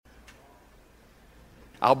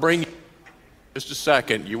I'll bring you just a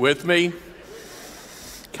second. You with me?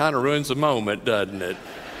 Kind of ruins the moment, doesn't it?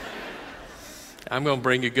 I'm going to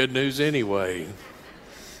bring you good news anyway.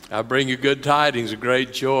 I bring you good tidings of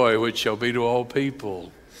great joy, which shall be to all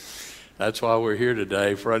people. That's why we're here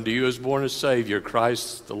today. For unto you is born a Savior,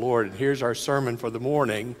 Christ the Lord. And here's our sermon for the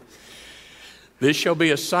morning. This shall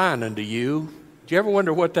be a sign unto you. Do you ever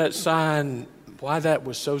wonder what that sign, why that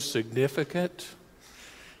was so significant?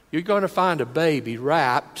 You're going to find a baby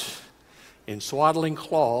wrapped in swaddling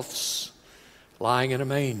cloths lying in a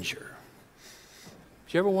manger.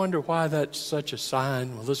 Do you ever wonder why that's such a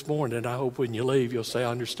sign? Well, this morning, I hope when you leave, you'll say,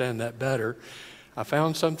 I understand that better. I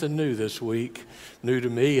found something new this week, new to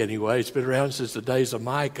me anyway. It's been around since the days of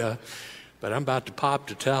Micah, but I'm about to pop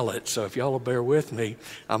to tell it. So if y'all will bear with me,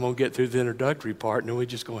 I'm going to get through the introductory part, and then we're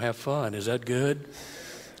just going to have fun. Is that good?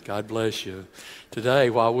 God bless you. Today,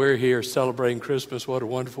 while we're here celebrating Christmas, what a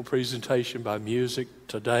wonderful presentation by music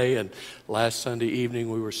today. And last Sunday evening,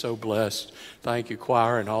 we were so blessed. Thank you,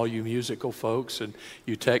 choir, and all you musical folks, and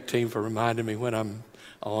you tech team for reminding me when I'm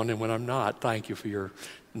on and when I'm not. Thank you for your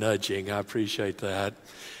nudging. I appreciate that.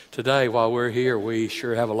 Today, while we're here, we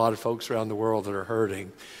sure have a lot of folks around the world that are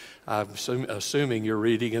hurting. I'm assuming you're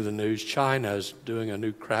reading in the news, China is doing a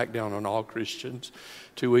new crackdown on all Christians.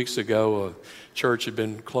 2 weeks ago, a church had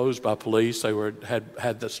been closed by police. They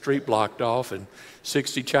had the street blocked off, and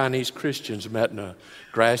 60 Chinese Christians met in a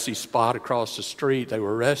grassy spot across the street. They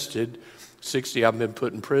were arrested. 60 of them been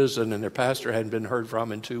put in prison, and their pastor hadn't been heard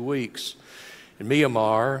from in 2 weeks. In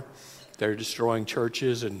Myanmar, they're destroying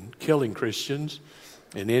churches and killing Christians.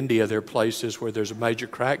 In India, there are places where there's a major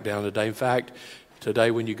crackdown today. In fact,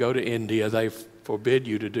 today when you go to India, they forbid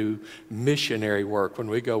you to do missionary work. When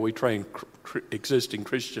we go, we train existing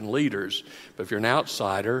Christian leaders. But if you're an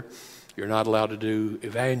outsider, you're not allowed to do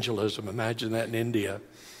evangelism. Imagine that in India.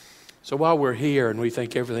 So while we're here and we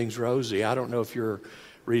think everything's rosy, I don't know if you're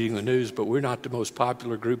reading the news, but we're not the most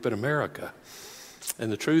popular group in America.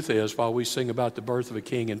 And the truth is, while we sing about the birth of a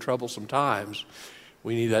king in troublesome times,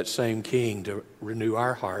 we need that same king to renew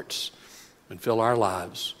our hearts and fill our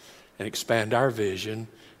lives and expand our vision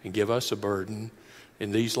and give us a burden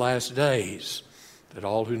in these last days that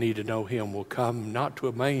all who need to know him will come not to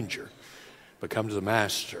a manger, but come to the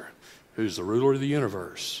Master, who's the ruler of the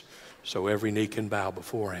universe, so every knee can bow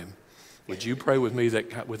before him. Would you pray with me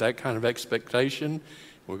that with that kind of expectation?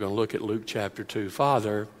 We're going to look at Luke chapter 2.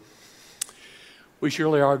 Father, we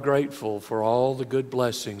surely are grateful for all the good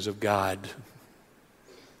blessings of God.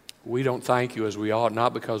 We don't thank you as we ought,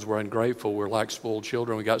 not because we're ungrateful. We're like spoiled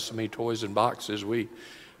children. We got so many toys and boxes, we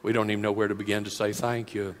don't even know where to begin to say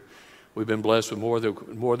thank you. We've been blessed with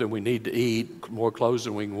more than we need to eat, more clothes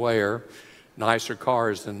than we can wear, nicer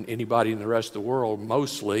cars than anybody in the rest of the world,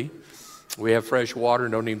 mostly. We have fresh water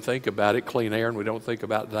and don't even think about it, clean air, and we don't think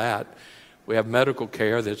about that. We have medical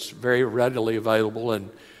care that's very readily available, and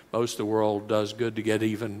most of the world does good to get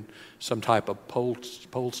even some type of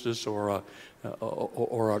poultice or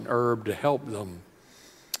an herb to help them.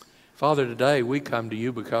 Father, today we come to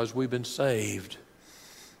you because we've been saved.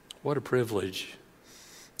 What a privilege.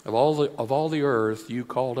 Of all the earth, you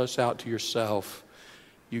called us out to yourself.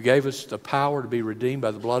 You gave us the power to be redeemed by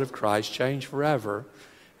the blood of Christ, changed forever,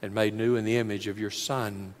 and made new in the image of your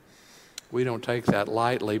Son. We don't take that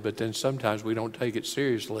lightly, but then sometimes we don't take it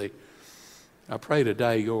seriously. I pray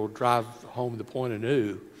today you'll drive home the point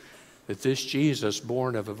anew that this Jesus,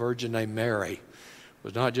 born of a virgin named Mary,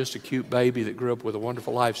 was not just a cute baby that grew up with a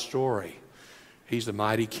wonderful life story. He's the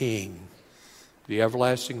mighty King, the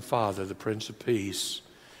everlasting Father, the Prince of Peace.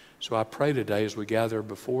 So I pray today as we gather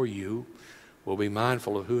before you, we'll be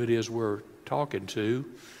mindful of who it is we're talking to,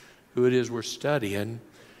 who it is we're studying,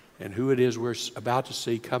 and who it is we're about to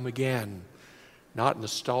see come again, not in the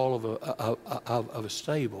stall of a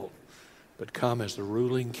stable, but come as the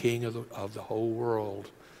ruling King of the whole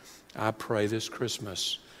world. I pray this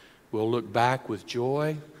Christmas we'll look back with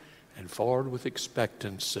joy and forward with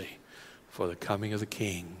expectancy for the coming of the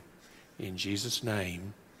King. In Jesus'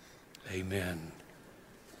 name, amen.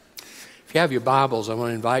 If you have your Bibles, I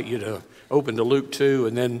want to invite you to open to Luke 2,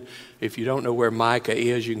 and then if you don't know where Micah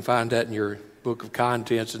is, you can find that in your book of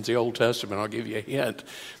contents. It's the Old Testament. I'll give you a hint.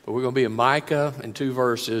 But we're going to be in Micah in 2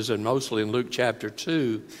 verses, and mostly in Luke chapter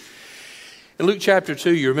 2. In Luke chapter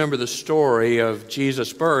 2, you remember the story of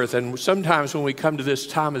Jesus' birth, and sometimes when we come to this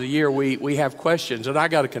time of the year, we have questions. And I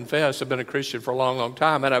got to confess, I've been a Christian for a long, long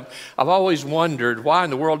time, and I've always wondered, why in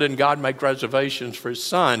the world didn't God make reservations for his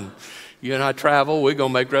Son? You and I travel, we're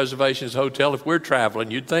going to make reservations at a hotel if we're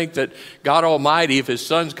traveling. You'd think that God Almighty, if his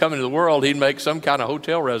son's coming to the world, he'd make some kind of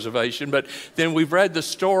hotel reservation. But then we've read the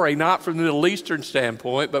story not from the Middle Eastern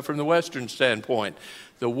standpoint, but from the Western standpoint,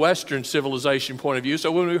 the Western civilization point of view.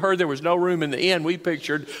 So when we heard there was no room in the inn, we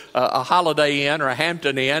pictured a Holiday Inn or a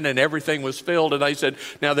Hampton Inn, and everything was filled. And they said,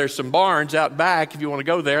 now there's some barns out back if you want to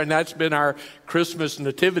go there. And that's been our Christmas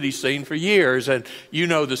nativity scene for years. And you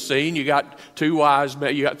know the scene. You got three wise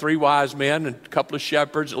men and a couple of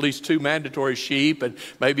shepherds, at least 2 mandatory sheep, and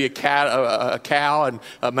maybe a cow and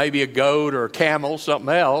maybe a goat or a camel,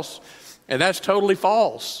 something else. And that's totally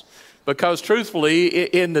false. Because truthfully,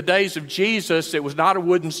 in the days of Jesus, it was not a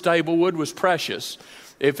wooden stable. Wood was precious.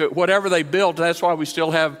 Whatever they built, that's why we still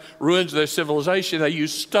have ruins of their civilization. They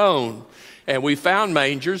used stone. And we found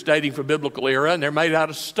mangers dating from biblical era, and they're made out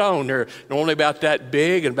of stone. They're normally about that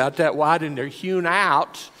big and about that wide, and they're hewn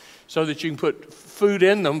out so that you can put food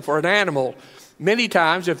in them for an animal. Many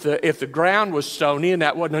times, if the ground was stony, and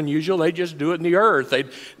that wasn't unusual, they'd just do it in the earth. They'd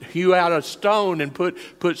hew out a stone and put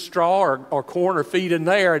straw or corn or feed in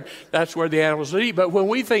there, and that's where the animals would eat. But when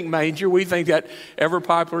we think manger, we think that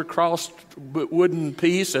ever-popular crossed wooden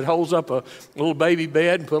piece that holds up a little baby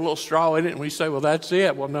bed and put a little straw in it, and we say, well, that's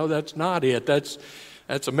it. Well, no, that's not it. That's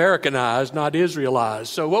Americanized, not Israelized.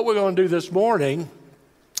 So what we're going to do this morning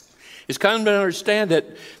is come to understand that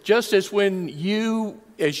just as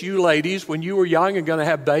you ladies, when you were young and going to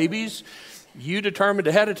have babies, you determined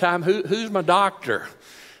ahead of time, who's my doctor?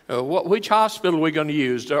 Which hospital are we going to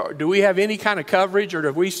use? Do we have any kind of coverage, or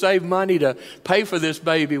do we save money to pay for this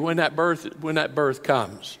baby when that birth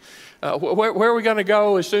comes? Where are we going to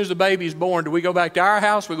go as soon as the baby's born? Do we go back to our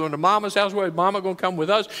house? We're going to Mama's house? Where is Mama going to come with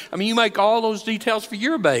us? I mean, you make all those details for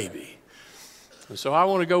your baby. And so I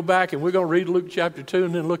want to go back, and we're going to read Luke chapter 2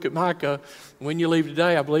 and then look at Micah. When you leave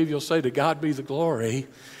today, I believe you'll say, to God be the glory.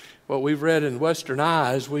 What we've read in Western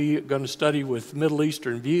eyes, we're going to study with Middle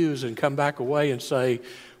Eastern views and come back away and say,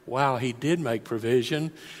 wow, he did make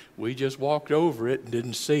provision. We just walked over it and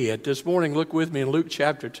didn't see it. This morning, look with me in Luke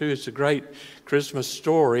chapter 2. It's a great Christmas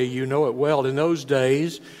story. You know it well. In those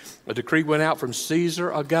days, a decree went out from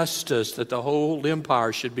Caesar Augustus that the whole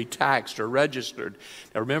empire should be taxed or registered.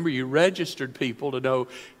 Now remember, you registered people to know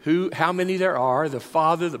how many there are, the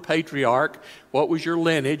father, the patriarch, what was your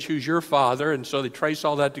lineage, who's your father, and so they trace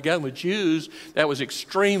all that together. With Jews, that was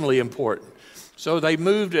extremely important. So they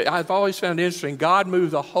moved it. I've always found it interesting. God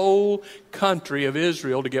moved the whole country of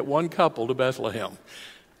Israel to get one couple to Bethlehem.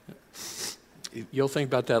 You'll think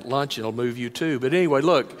about that lunch, and it'll move you too. But anyway,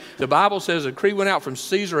 look, the Bible says a decree went out from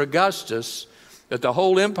Caesar Augustus that the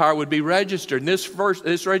whole empire would be registered. And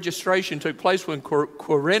this registration took place when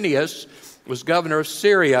Quirinius was governor of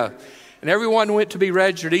Syria. And everyone went to be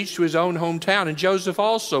registered, each to his own hometown. And Joseph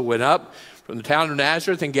also went up from the town of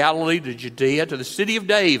Nazareth in Galilee to Judea to the city of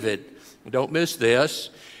David. Don't miss this.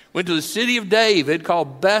 Went to the city of David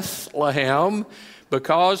called Bethlehem,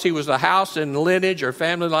 because he was the house and lineage or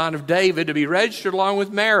family line of David, to be registered along with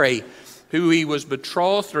Mary, who he was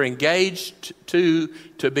betrothed or engaged to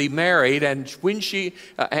be married, and when she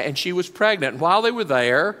was pregnant. And while they were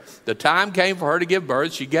there, the time came for her to give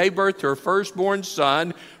birth. She gave birth to her firstborn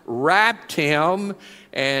son, wrapped him,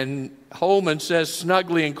 and Holman says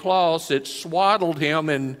snugly in cloths. It swaddled him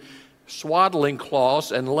in swaddling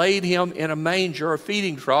cloths and laid him in a manger, a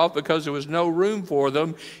feeding trough, because there was no room for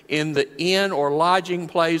them in the inn or lodging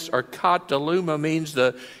place, or kataluma means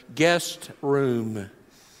the guest room.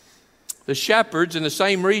 The shepherds in the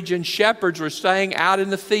same region, shepherds were staying out in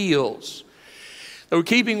the fields. They were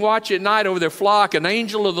keeping watch at night over their flock. An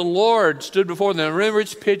angel of the Lord stood before them. Remember,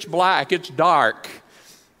 it's pitch black. It's dark.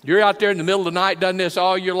 You're out there in the middle of the night, done this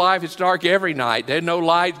all your life. It's dark every night. There's no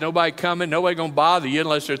lights, nobody coming, nobody going to bother you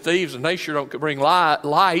unless they're thieves, and they sure don't bring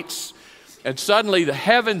lights. And suddenly the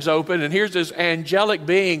heavens open, and here's this angelic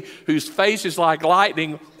being whose face is like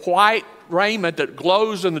lightning, white raiment that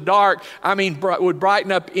glows in the dark. I mean, would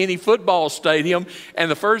brighten up any football stadium. And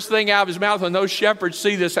the first thing out of his mouth when those shepherds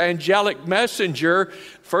see this angelic messenger,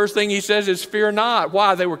 first thing he says is, fear not.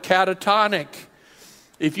 Why? They were catatonic.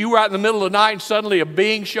 If you were out in the middle of the night and suddenly a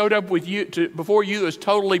being showed up with you before you as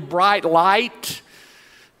totally bright light,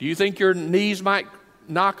 do you think your knees might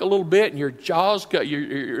knock a little bit and your jaws,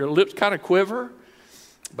 your lips kind of quiver?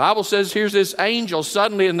 The Bible says here's this angel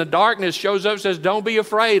suddenly in the darkness shows up and says, don't be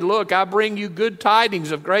afraid. Look, I bring you good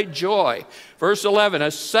tidings of great joy. Verse 11,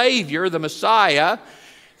 a Savior, the Messiah,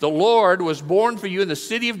 the Lord, was born for you in the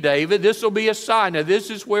city of David. This will be a sign. Now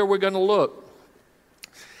this is where we're going to look.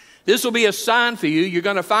 This will be a sign for you. You're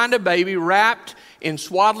going to find a baby wrapped in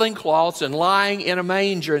swaddling cloths and lying in a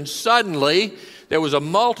manger. And suddenly there was a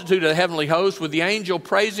multitude of the heavenly hosts with the angel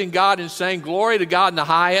praising God and saying, "Glory to God in the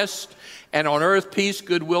highest, and on earth peace,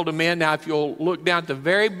 goodwill to men." Now, if you'll look down at the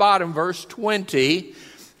very bottom, verse 20,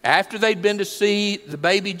 after they'd been to see the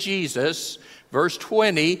baby Jesus, verse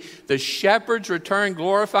 20, the shepherds returned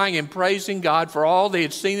glorifying and praising God for all they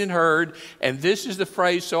had seen and heard. And this is the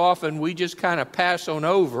phrase so often we just kind of pass on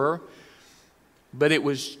over. But it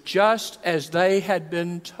was just as they had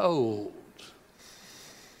been told.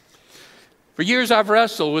 For years I've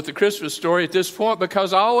wrestled with the Christmas story at this point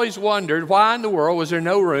because I always wondered, why in the world was there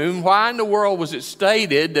no room? Why in the world was it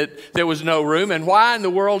stated that there was no room? And why in the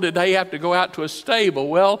world did they have to go out to a stable?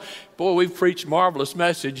 Well, boy, we've preached marvelous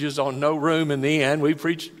messages on no room in the inn. We've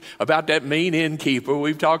preached about that mean innkeeper.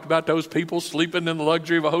 We've talked about those people sleeping in the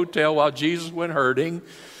luxury of a hotel while Jesus went herding.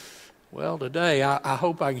 Well, today I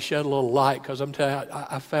hope I can shed a little light because I'm telling you,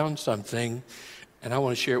 I found something and I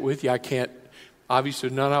want to share it with you. I can't, obviously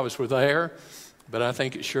none of us were there, but I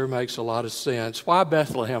think it sure makes a lot of sense. Why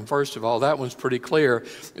Bethlehem? First of all, that one's pretty clear.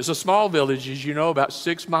 It's a small village, as you know, about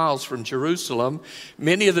 6 miles from Jerusalem.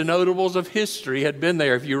 Many of the notables of history had been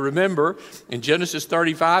there. If you remember, in Genesis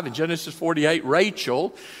 35 and Genesis 48,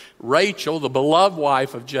 Rachel, the beloved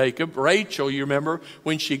wife of Jacob, Rachel, you remember,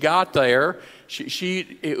 when she got there,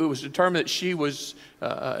 it was determined that she was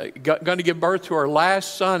going to give birth to her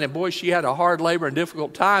last son. And boy, she had a hard labor and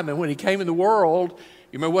difficult time. And when he came in the world,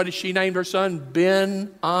 you remember what did she name her son?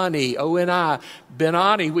 Ben-Ani, O-N-I.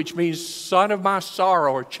 Ben-Ani, which means son of my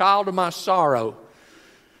sorrow or child of my sorrow.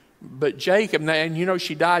 But Jacob, and you know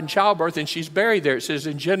she died in childbirth and she's buried there. It says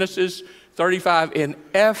in Genesis 35 in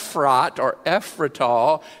Ephrat or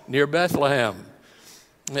Ephratah near Bethlehem.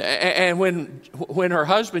 And when her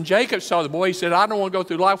husband Jacob saw the boy, he said, "I don't want to go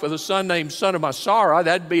through life with a son named son of my sorrow.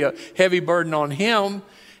 That'd be a heavy burden on him."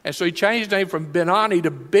 And so he changed his name from Ben-Ani to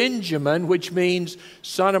Benjamin, which means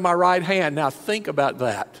son of my right hand. Now think about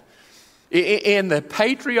that. In the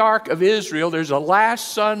patriarch of Israel, there's a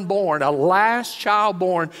last son born, a last child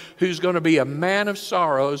born, who's going to be a man of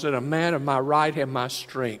sorrows and a man of my right hand, my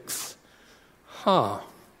strength.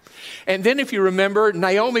 And then if you remember,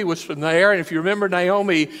 Naomi was from there. And if you remember,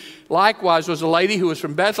 Naomi likewise was a lady who was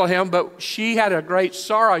from Bethlehem, but she had a great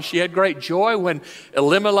sorrow. She had great joy when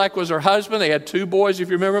Elimelech was her husband. They had 2 boys, if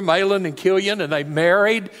you remember, Mahlon and Chilion, and they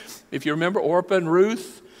married, if you remember, Orpah and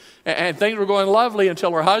Ruth. And things were going lovely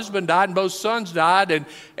until her husband died and both sons died.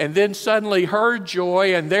 And then suddenly her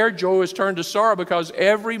joy and their joy was turned to sorrow because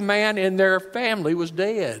every man in their family was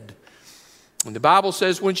dead. And the Bible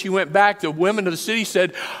says when she went back, the women of the city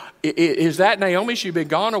said, "Is that Naomi? She'd been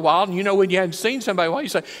gone a while." And you know, when you hadn't seen somebody, well, you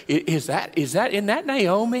say, isn't that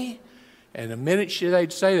Naomi? And the minute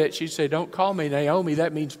they'd say that, she'd say, "Don't call me Naomi.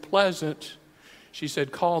 That means pleasant." She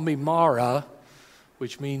said, "Call me Mara,"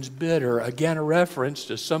 which means bitter. Again, a reference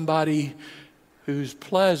to somebody who's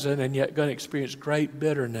pleasant and yet going to experience great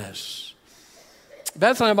bitterness.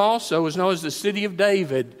 Bethlehem also was known as the city of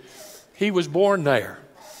David. He was born there.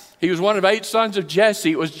 He was one of 8 sons of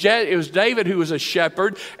Jesse. It was David who was a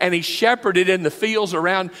shepherd, and he shepherded in the fields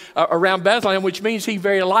around Bethlehem, which means he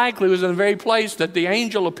very likely was in the very place that the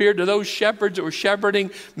angel appeared to those shepherds that were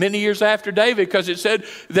shepherding many years after David, because it said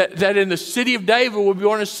that in the city of David will be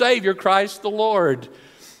born a Savior, Christ the Lord.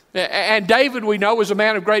 And David, we know, was a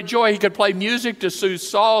man of great joy. He could play music to soothe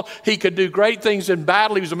Saul. He could do great things in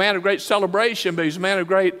battle. He was a man of great celebration, but he was a man of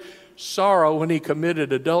great sorrow when he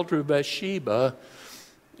committed adultery with Bathsheba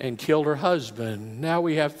and killed her husband. Now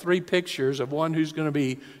we have 3 pictures of one who's going to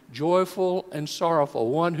be joyful and sorrowful,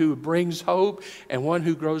 one who brings hope and one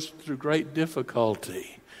who goes through great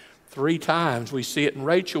difficulty. 3 times. We see it in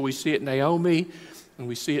Rachel, we see it in Naomi, and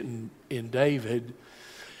we see it in David.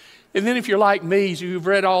 And then if you're like me, you've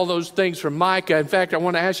read all those things from Micah. In fact, I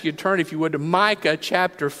want to ask you to turn, if you would, to Micah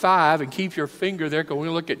chapter 5 and keep your finger there, because we're going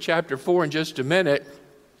to look at chapter 4 in just a minute.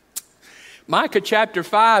 Micah chapter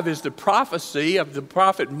 5 is the prophecy of the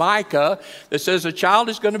prophet Micah that says a child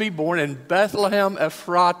is going to be born in Bethlehem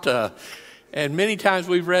Ephratah. And many times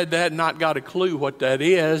we've read that and not got a clue what that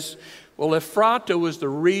is. Well, Ephratah was the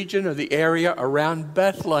region or the area around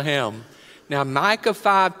Bethlehem. Now, Micah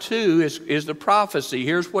 5:2 is the prophecy.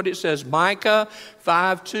 Here's what it says. Micah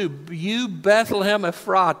 5:2. You, Bethlehem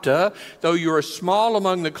Ephratah, though you are small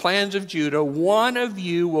among the clans of Judah, one of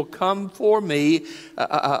you will come for me.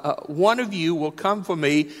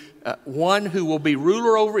 One who will be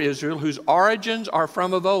ruler over Israel, whose origins are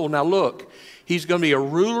from of old. Now look, he's going to be a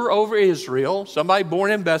ruler over Israel. Somebody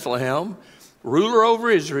born in Bethlehem. Ruler over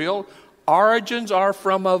Israel. Origins are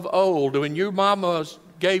from of old. When your mama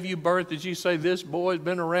gave you birth, did you say this boy's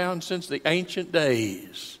been around since the ancient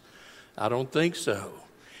days? I don't think so.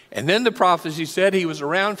 And then the prophecy said he was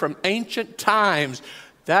around from ancient times.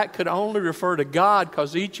 That could only refer to God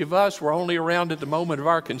because each of us were only around at the moment of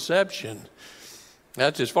our conception.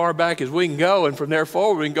 That's as far back as we can go, and from there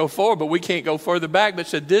forward we can go forward, but we can't go further back. But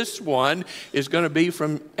said this one is going to be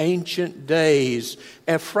from ancient days.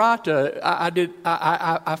 Ephrata,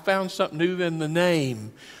 I found something new in the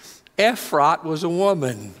name. Ephrat was a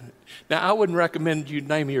woman. Now, I wouldn't recommend you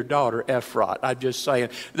name your daughter Ephrat. I'm just saying.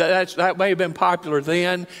 That may have been popular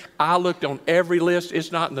then. I looked on every list.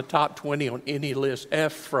 It's not in the top 20 on any list.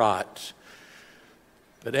 Ephrat.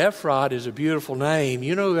 But Ephrat is a beautiful name.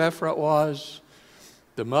 You know who Ephrat was?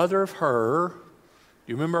 The mother of Hur. Do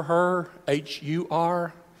you remember Hur?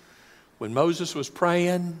 H-U-R? When Moses was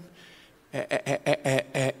praying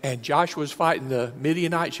and Joshua was fighting the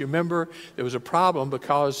Midianites, you remember there was a problem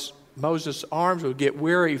because Moses' arms would get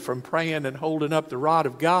weary from praying and holding up the rod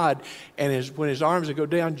of God. And when his arms would go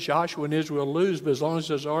down, Joshua and Israel would lose. But as long as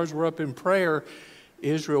his arms were up in prayer,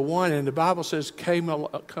 Israel won. And the Bible says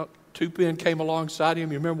two men came alongside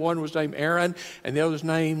him. You remember one was named Aaron and the other was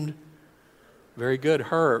named, very good,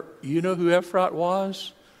 Hur. You know who Ephrat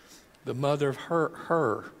was? The mother of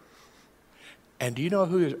Hur. And do you know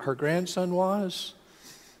who her grandson was?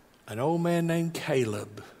 An old man named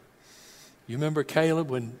Caleb. You remember Caleb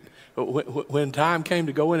when time came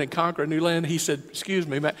to go in and conquer a new land? He said, excuse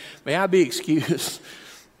me, may I be excused?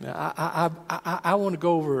 I want to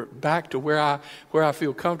go over back to where I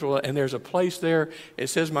feel comfortable. And there's a place there. It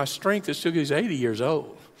says my strength is still, he's 80 years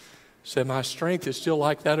old. Said my strength is still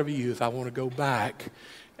like that of a youth. I want to go back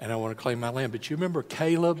and I want to claim my land. But you remember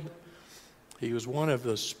Caleb? He was one of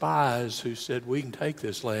the spies who said we can take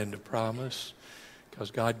this land of promise because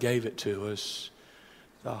God gave it to us.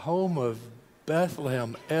 The home of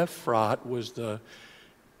Bethlehem, Ephrat,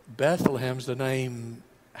 Bethlehem's the name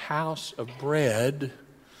house of bread.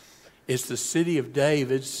 It's the city of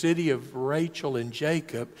David, city of Rachel and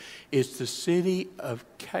Jacob. It's the city of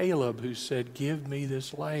Caleb who said, give me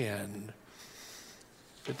this land.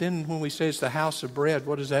 But then when we say it's the house of bread,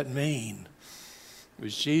 what does that mean? It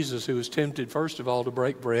was Jesus who was tempted, first of all, to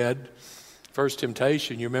break bread. First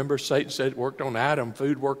temptation, you remember Satan said it worked on Adam.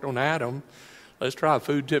 Food worked on Adam. Let's try a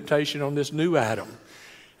food temptation on this new Adam.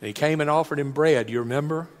 And he came and offered him bread, you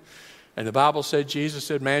remember? And the Bible said, Jesus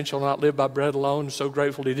said, man shall not live by bread alone. So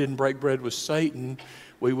grateful he didn't break bread with Satan,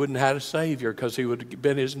 we wouldn't have had a Savior because he would have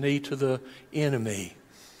been his knee to the enemy.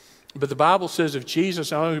 But the Bible says if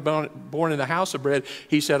Jesus not only born in the house of bread,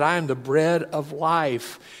 he said, I am the bread of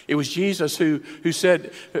life. It was Jesus who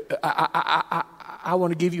said, I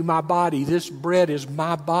want to give you my body. This bread is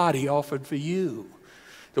my body offered for you.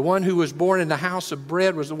 The one who was born in the house of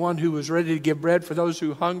bread was the one who was ready to give bread for those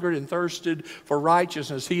who hungered and thirsted for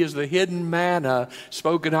righteousness. He is the hidden manna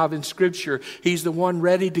spoken of in Scripture. He's the one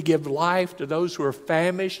ready to give life to those who are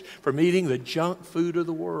famished from eating the junk food of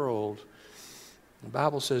the world. The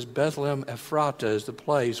Bible says Bethlehem Ephrata is the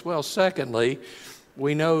place. Well, secondly,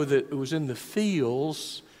 we know that it was in the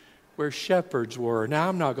fields where shepherds were. Now,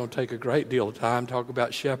 I'm not going to take a great deal of time to talk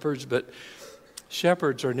about shepherds, but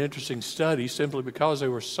shepherds are an interesting study simply because they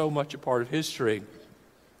were so much a part of history.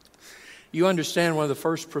 You understand one of the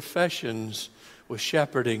first professions was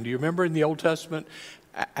shepherding. Do you remember in the Old Testament,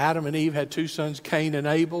 Adam and Eve had two sons, Cain and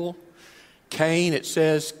Abel? Cain, it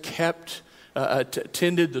says,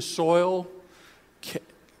 tended the soil.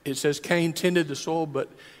 It says Cain tended the soil, but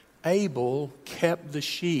Abel kept the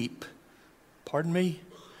sheep. Pardon me?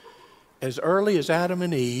 As early as Adam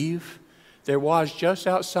and Eve, there was just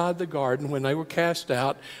outside the garden when they were cast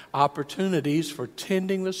out opportunities for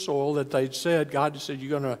tending the soil that they'd said, God said,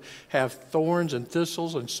 you're going to have thorns and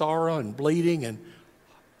thistles and sorrow and bleeding and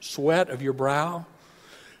sweat of your brow.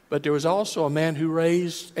 But there was also a man who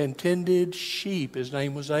raised and tended sheep. His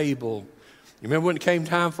name was Abel. You remember when it came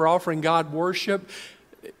time for offering God worship?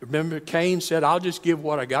 Remember Cain said, I'll just give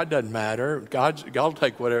what I got. It doesn't matter. God will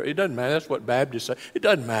take whatever. It doesn't matter. That's what Baptists say. It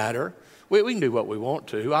doesn't matter. We can do what we want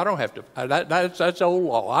to. I don't have to. That's old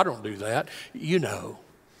law. I don't do that. You know.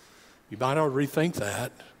 You might ought to rethink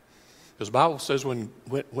that. Because the Bible says when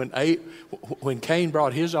Cain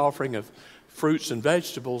brought his offering of fruits and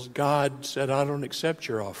vegetables, God said, I don't accept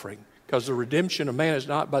your offering. Because the redemption of man is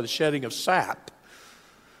not by the shedding of sap.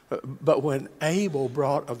 But when Abel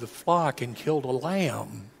brought of the flock and killed a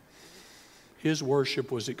lamb, his worship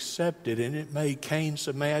was accepted, and it made Cain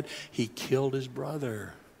so mad he killed his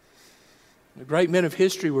brother. The great men of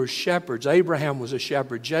history were shepherds. Abraham was a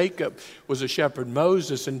shepherd. Jacob was a shepherd.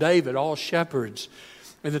 Moses and David, all shepherds.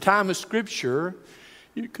 In the time of Scripture,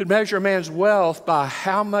 you could measure a man's wealth by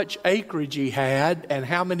how much acreage he had and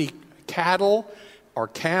how many cattle or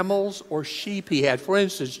camels or sheep he had. For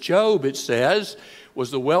instance, Job, it says,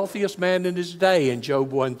 was the wealthiest man in his day in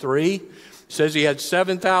Job 1:3. It says he had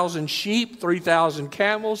 7,000 sheep, 3,000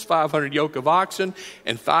 camels, 500 yoke of oxen,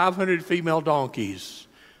 and 500 female donkeys.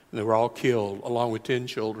 And they were all killed, along with 10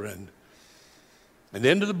 children. And the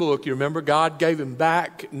end of the book, you remember, God gave him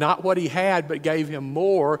back not what he had, but gave him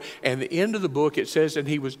more. And the end of the book, it says that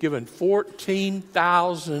he was given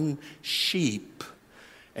 14,000 sheep.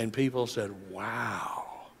 And people said, wow.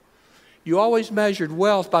 You always measured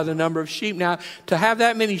wealth by the number of sheep. Now, to have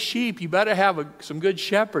that many sheep, you better have some good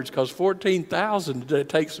shepherds, because 14,000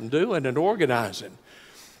 takes some doing and organizing.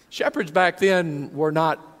 Shepherds back then were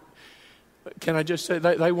not, can I just say,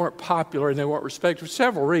 they weren't popular and they weren't respected for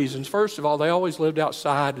several reasons. First of all, they always lived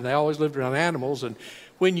outside and they always lived around animals. And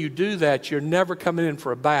when you do that, you're never coming in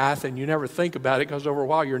for a bath and you never think about it, because over a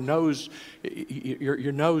while your nose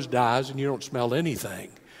dies and you don't smell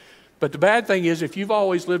anything. But the bad thing is, if you've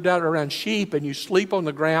always lived out around sheep and you sleep on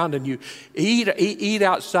the ground and you eat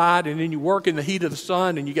outside and then you work in the heat of the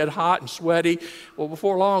sun and you get hot and sweaty, well,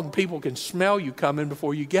 before long, people can smell you coming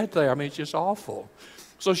before you get there. I mean, it's just awful.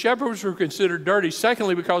 So shepherds were considered dirty.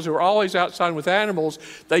 Secondly, because they were always outside with animals,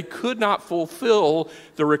 they could not fulfill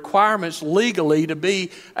the requirements legally to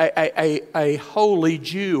be a holy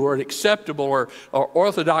Jew or an acceptable or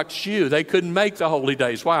Orthodox Jew. They couldn't make the holy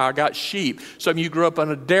days. Why? I got sheep. Some of you grew up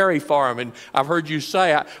on a dairy farm, and I've heard you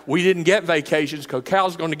say, we didn't get vacations because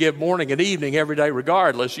cows going to give morning and evening every day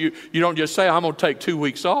regardless. You don't just say, I'm going to take 2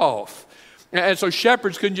 weeks off. And so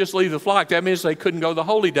shepherds couldn't just leave the flock. That means they couldn't go the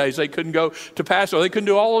holy days. They couldn't go to Passover. They couldn't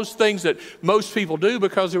do all those things that most people do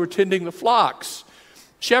because they were tending the flocks.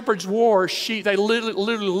 Shepherds wore sheep. They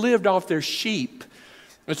literally lived off their sheep.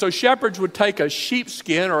 And so shepherds would take a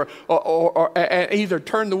sheepskin or either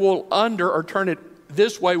turn the wool under or turn it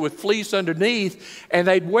this way with fleece underneath, and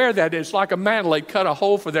they'd wear that. It's like a mantle. They'd cut a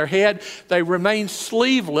hole for their head. They remained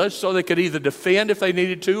sleeveless so they could either defend if they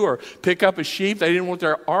needed to or pick up a sheep. They didn't want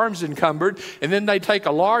their arms encumbered. And then they'd take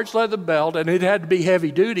a large leather belt, and it had to be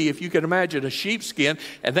heavy duty, if you can imagine a sheepskin,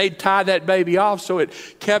 and they'd tie that baby off so it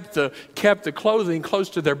kept the clothing close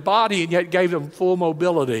to their body and yet gave them full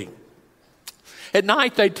mobility. At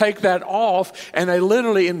night, they'd take that off, and they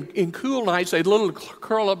literally, in cool nights, they'd literally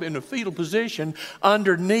curl up in a fetal position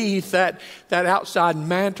underneath that outside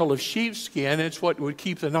mantle of sheepskin. It's what would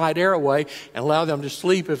keep the night air away and allow them to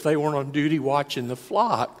sleep if they weren't on duty watching the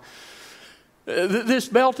flock. This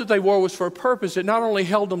belt that they wore was for a purpose. It not only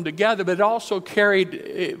held them together, but it also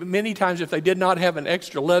carried, many times if they did not have an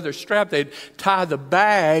extra leather strap, they'd tie the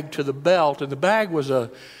bag to the belt. And the bag was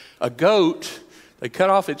a goat. They cut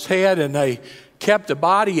off its head and they kept the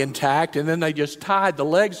body intact, and then they just tied the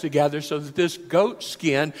legs together so that this goat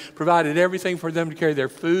skin provided everything for them to carry their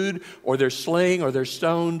food or their sling or their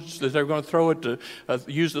stones that they were going to throw it to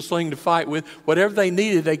use the sling to fight with. Whatever they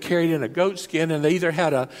needed, they carried in a goat skin, and they either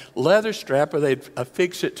had a leather strap or they'd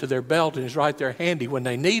affix it to their belt, and it's right there handy. When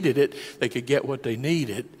they needed it, they could get what they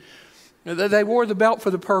needed. They wore the belt for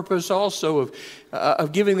the purpose also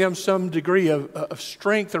of giving them some degree of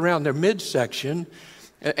strength around their midsection.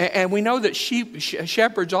 And we know that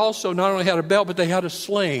shepherds also not only had a belt, but they had a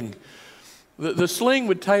sling. The sling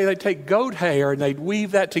would they'd take goat hair and they'd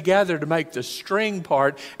weave that together to make the string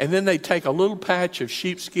part, and then they'd take a little patch of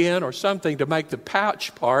sheepskin or something to make the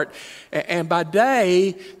pouch part. And by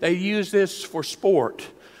day, they use this for sport.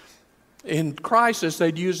 In crisis,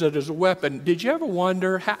 they'd use it as a weapon. Did you ever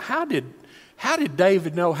wonder how did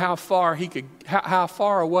David know how far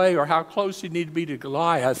away or how close he needed to be to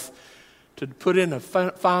Goliath to put in a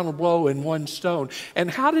final blow in one stone? And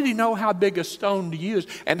how did he know how big a stone to use?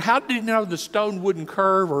 And how did he know the stone wouldn't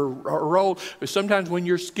curve or roll? Sometimes when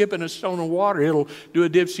you're skipping a stone of water, it'll do a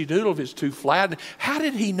dipsy doodle if it's too flat. How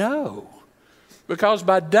did he know? Because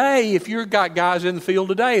by day, if you've got guys in the field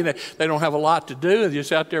today and they don't have a lot to do, they're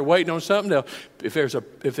just out there waiting on something, if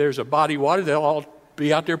there's a body of water, they'll all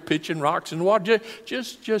be out there pitching rocks in the water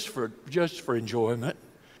just for enjoyment.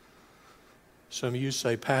 Some of you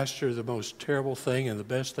say, Pastor, the most terrible thing and the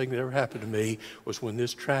best thing that ever happened to me was when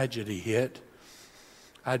this tragedy hit.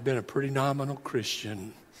 I'd been a pretty nominal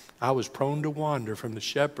Christian. I was prone to wander from the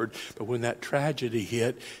shepherd, but when that tragedy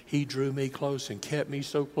hit, he drew me close and kept me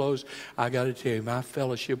so close. I got to tell you, my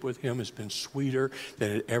fellowship with him has been sweeter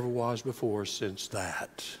than it ever was before since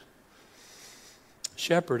that.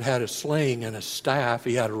 Shepherd had a sling and a staff.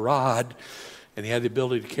 He had a rod, and he had the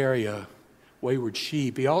ability to carry a wayward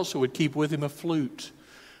sheep. He also would keep with him a flute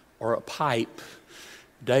or a pipe.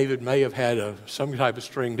 David may have had some type of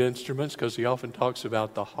stringed instruments because he often talks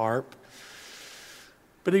about the harp.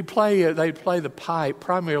 But they'd play the pipe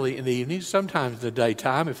primarily in the evening, sometimes in the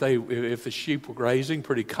daytime if the sheep were grazing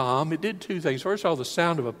pretty calm. It did two things. First of all, the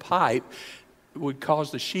sound of a pipe would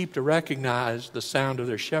cause the sheep to recognize the sound of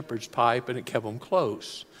their shepherd's pipe, and it kept them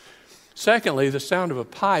close. Secondly, the sound of a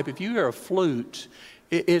pipe, if you hear a flute,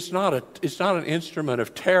 it's not an instrument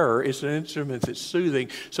of terror, it's an instrument that's soothing.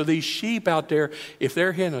 So these sheep out there, if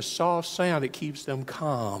they're hearing a soft sound, it keeps them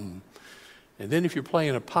calm. And then if you're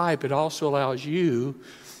playing a pipe, it also allows you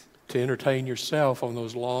to entertain yourself on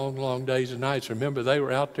those long, long days and nights. Remember, they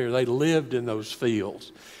were out there, they lived in those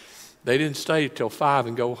fields. They didn't stay till 5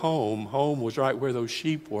 and go home. Home was right where those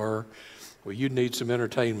sheep were. Well, you'd need some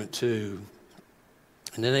entertainment too.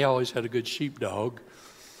 And then they always had a good sheepdog.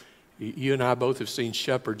 You and I both have seen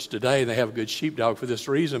shepherds today, and they have a good sheepdog for this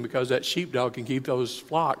reason, because that sheepdog can keep those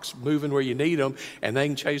flocks moving where you need them, and they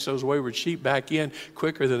can chase those wayward sheep back in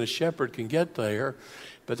quicker than a shepherd can get there.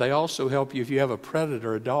 But they also help you if you have a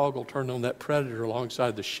predator. A dog will turn on that predator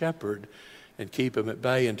alongside the shepherd and keep him at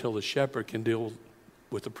bay until the shepherd can deal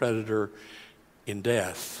with the predator in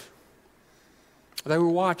death. They were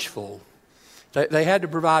watchful. They had to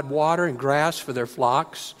provide water and grass for their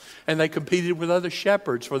flocks, and they competed with other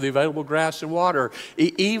shepherds for the available grass and water.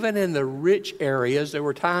 Even in the rich areas, there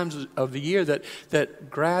were times of the year that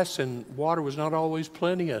grass and water was not always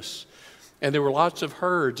plenteous, and there were lots of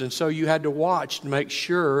herds, and so you had to watch to make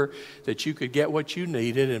sure that you could get what you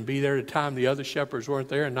needed and be there at a time the other shepherds weren't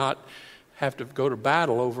there, and not have to go to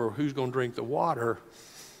battle over who's going to drink the water.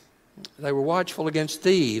 They were watchful against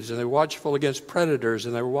thieves, and they were watchful against predators,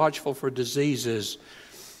 and they were watchful for diseases.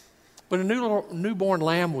 When a newborn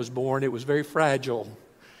lamb was born, it was very fragile.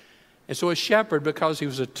 And so a shepherd, because he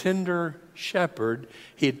was a tender shepherd,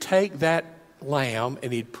 he'd take that lamb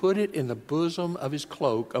and he'd put it in the bosom of his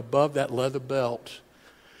cloak above that leather belt.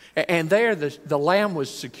 And there the lamb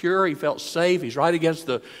was secure. He felt safe. He's right against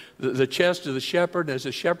the chest of the shepherd. And as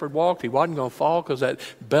the shepherd walked, he wasn't going to fall because that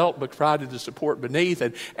belt provided the support beneath.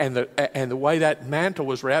 And the way that mantle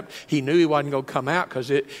was wrapped, he knew he wasn't going to come out because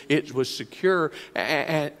it was secure.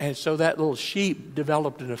 And so that little sheep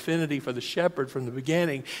developed an affinity for the shepherd from the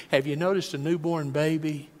beginning. Have you noticed a newborn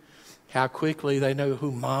baby? How quickly they know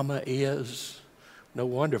who mama is? No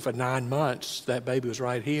wonder for 9 months that baby was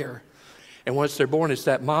right here. And once they're born, it's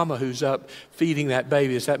that mama who's up feeding that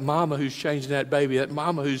baby. It's that mama who's changing that baby. That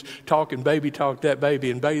mama who's talking baby talk to that baby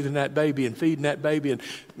and bathing that baby and feeding that baby and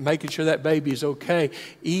making sure that baby is okay.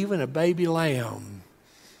 Even a baby lamb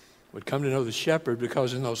would come to know the shepherd,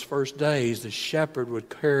 because in those first days, the shepherd would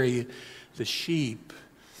carry the sheep.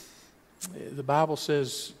 The Bible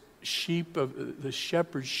says the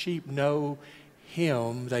shepherd's sheep know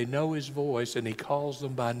him. They know his voice, and he calls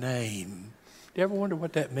them by name. Do you ever wonder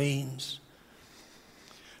what that means?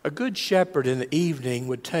 A good shepherd in the evening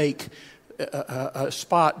would take a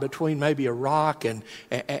spot between maybe a rock and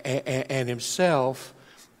himself,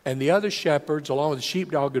 and the other shepherds, along with the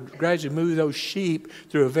sheepdog, would gradually move those sheep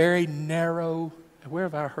through a very narrow, where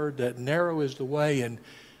have I heard that? Narrow is the way and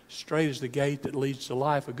straight is the gate that leads to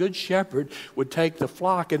life. A good shepherd would take the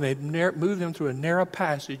flock and they'd move them through a narrow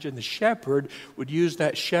passage, and the shepherd would use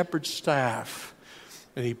that shepherd's staff.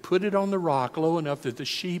 And he put it on the rock low enough that the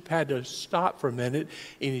sheep had to stop for a minute,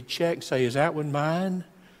 and he'd check and say, is that one mine?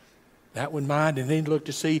 That one mine? And then he'd look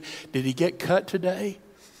to see, did he get cut today?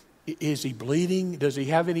 Is he bleeding? Does he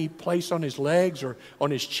have any place on his legs or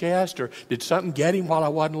on his chest? Or did something get him while I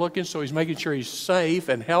wasn't looking? So he's making sure he's safe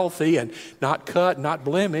and healthy and not cut, not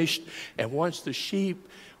blemished. And once the sheep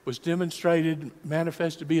was demonstrated,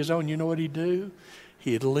 manifested to be his own, you know what he'd do?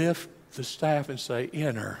 He'd lift the staff and say,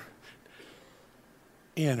 enter.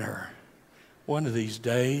 Enter. One of these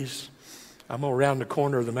days, I'm going to round the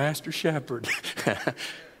corner of the master shepherd.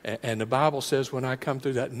 And the Bible says when I come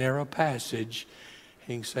through that narrow passage,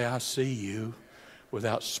 he can say, I see you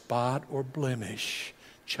without spot or blemish.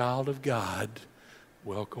 Child of God,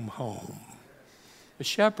 welcome home. The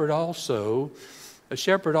shepherd also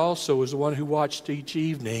was the one who watched each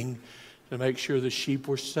evening to make sure the sheep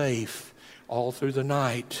were safe all through the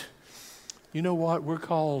night. You know what? We're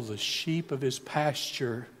called the sheep of his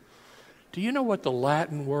pasture. Do you know what the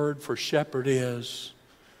Latin word for shepherd is?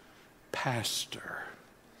 Pastor.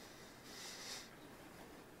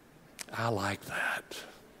 I like that.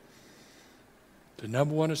 The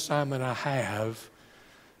number one assignment I have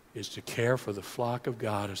is to care for the flock of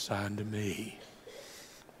God assigned to me.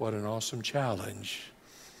 What an awesome challenge.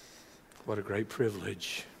 What a great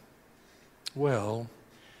privilege. Well,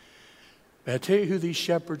 may I tell you who these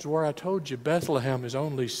shepherds were? I told you Bethlehem is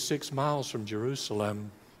only 6 miles from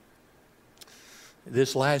Jerusalem.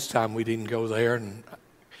 This last time we didn't go there, and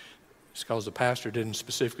it's because the pastor didn't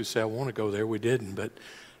specifically say, I want to go there. We didn't, but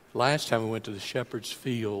last time we went to the shepherd's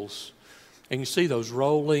fields. And you see those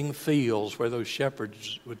rolling fields where those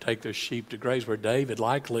shepherds would take their sheep to graze, where David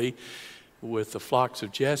likely with the flocks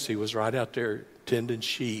of Jesse was right out there tending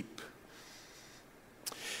sheep.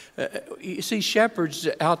 You see, shepherds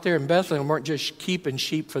out there in Bethlehem weren't just keeping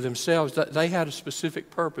sheep for themselves. They had a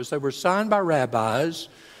specific purpose. They were assigned by rabbis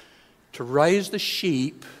to raise the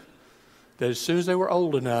sheep that as soon as they were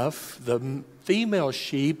old enough, the female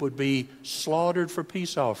sheep would be slaughtered for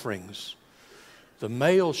peace offerings. The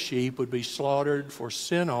male sheep would be slaughtered for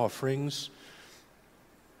sin offerings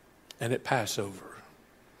and at Passover.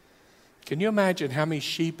 Can you imagine how many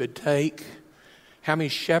sheep it'd take? How many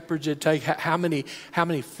shepherds it'd take? How many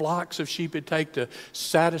flocks of sheep it'd take to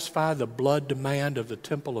satisfy the blood demand of the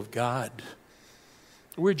temple of God?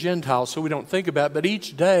 We're Gentiles, so we don't think about it. But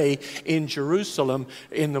each day in Jerusalem,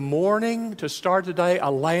 in the morning to start the day,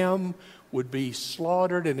 a lamb would be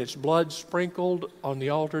slaughtered and its blood sprinkled on the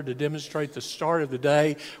altar to demonstrate the start of the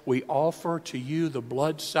day. We offer to you the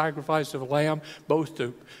blood sacrifice of a lamb, both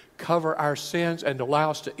to cover our sins and to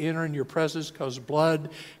allow us to enter in your presence, because blood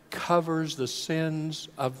covers the sins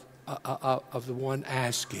of the one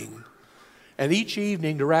asking. And each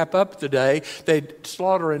evening, to wrap up the day, they'd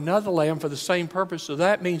slaughter another lamb for the same purpose. So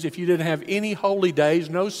that means if you didn't have any holy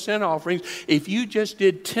days, no sin offerings, if you just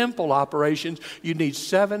did temple operations, you'd need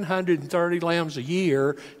 730 lambs a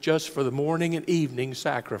year just for the morning and evening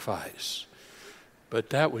sacrifice.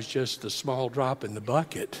 But that was just the small drop in the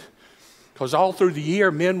bucket. Because all through the year,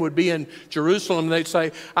 men would be in Jerusalem and they'd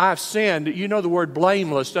say, I've sinned. You know, the word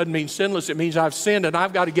blameless doesn't mean sinless. It means I've sinned and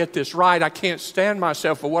I've got to get this right. I can't stand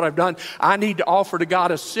myself for what I've done. I need to offer to God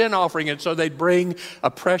a sin offering. And so they'd bring a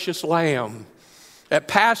precious lamb. At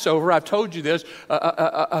Passover, I've told you this,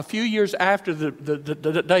 a few years after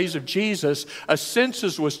the days of Jesus, a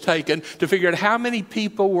census was taken to figure out how many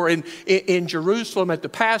people were in Jerusalem at the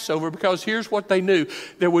Passover, because here's what they knew.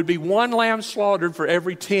 There would be one lamb slaughtered for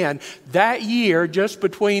every 10. That year, just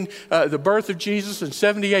between the birth of Jesus and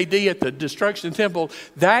 70 AD at the destruction of the temple,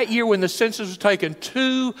 that year when the census was taken,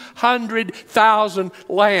 200,000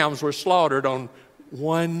 lambs were slaughtered on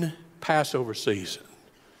one Passover season.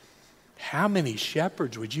 How many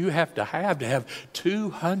shepherds would you have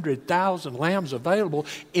 200,000 lambs available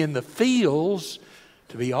in the fields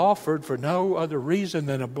to be offered for no other reason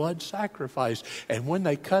than a blood sacrifice? And when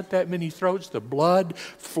they cut that many throats, the blood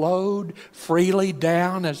flowed freely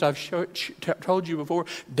down, as I've told you before,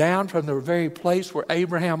 down from the very place where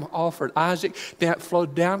Abraham offered Isaac. That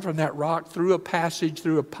flowed down from that rock through a passage,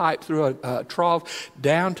 through a pipe, through a trough,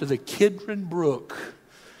 down to the Kidron Brook.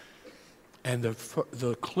 And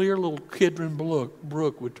the clear little Kidron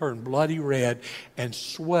brook would turn bloody red and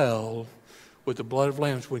swell with the blood of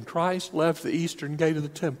lambs. When Christ left the eastern gate of the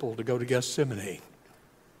temple to go to Gethsemane,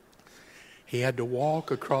 he had to walk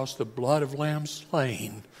across the blood of lambs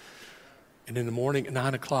slain. And in the morning at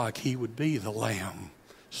 9 o'clock, he would be the lamb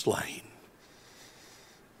slain.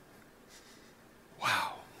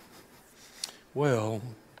 Wow. Well,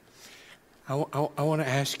 I want to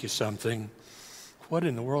ask you something. What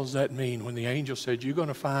in the world does that mean when the angel said, you're going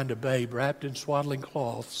to find a babe wrapped in swaddling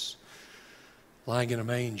cloths lying in a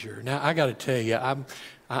manger? Now, I got to tell you, I'm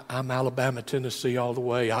Alabama, Tennessee all the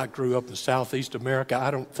way. I grew up in Southeast America. I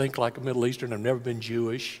don't think like a Middle Eastern. I've never been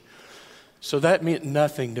Jewish. So that meant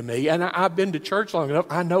nothing to me. And I've been to church long enough.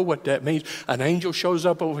 I know what that means. An angel shows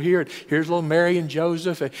up over here. Here's little Mary and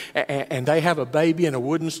Joseph. And they have a baby in a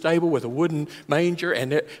wooden stable with a wooden manger.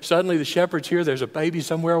 And suddenly the shepherds hear there's a baby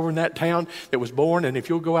somewhere over in that town that was born. And if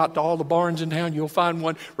you'll go out to all the barns in town, you'll find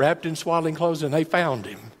one wrapped in swaddling clothes. And they found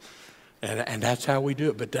him. And that's how we do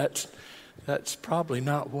it. But that's probably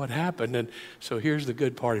not what happened. And so here's the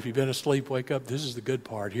good part. If you've been asleep, wake up. This is the good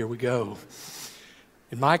part. Here we go.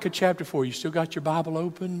 In Micah chapter 4, you still got your Bible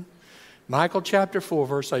open? Micah chapter 4,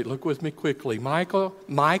 verse 8. Look with me quickly. Micah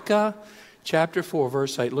chapter 4,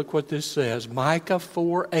 verse 8. Look what this says. Micah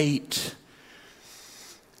 4:8.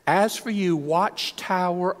 As for you,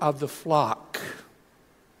 watchtower of the flock.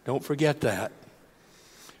 Don't forget that.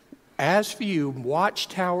 As for you,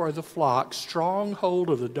 watchtower of the flock, stronghold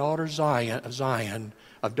of the daughter Zion,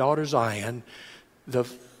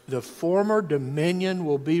 the former dominion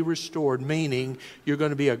will be restored, meaning you're going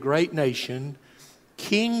to be a great nation.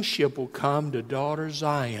 Kingship will come to daughter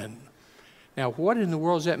Zion. Now, what in the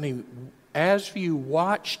world does that mean? As for you,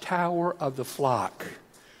 watchtower of the flock.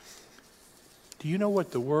 Do you know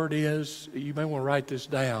what the word is? You may want to write this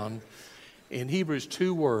down. In Hebrew,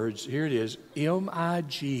 2 words. Here it is.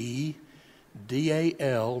 Migdal,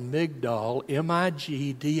 Migdal,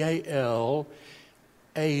 Migdal,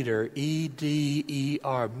 Eder,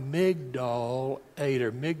 E-D-E-R, Migdal,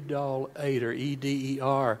 Eder,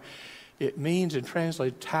 E-D-E-R. It means, and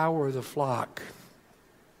translated, tower of the flock.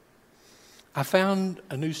 I found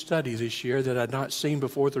a new study this year that I'd not seen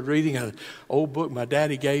before through reading an old book my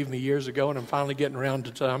daddy gave me years ago, and I'm finally getting around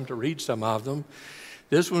to time to read some of them.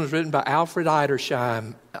 This one was written by Alfred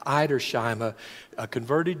Edersheim, a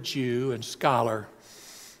converted Jew and scholar.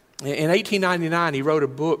 In 1899, he wrote a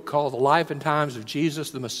book called The Life and Times of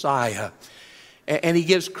Jesus the Messiah. And he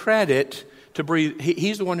gives credit to breathe.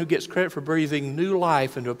 He's the one who gets credit for breathing new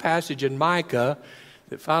life into a passage in Micah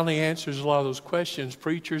that finally answers a lot of those questions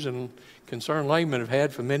preachers and concerned laymen have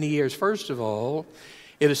had for many years. First of all,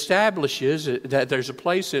 it establishes that there's a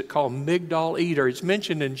place called Migdal Eder. It's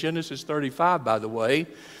mentioned in Genesis 35, by the way,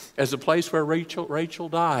 as a place where Rachel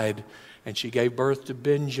died, and she gave birth to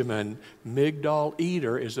Benjamin. Migdal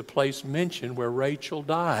Eder is a place mentioned where Rachel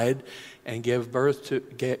died and gave birth to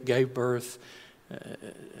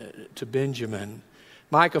Benjamin.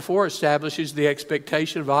 Micah 4 establishes the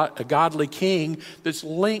expectation of a godly king that's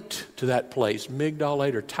linked to that place, Migdal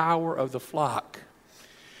Eder, Tower of the Flock.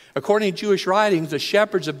 According to Jewish writings, the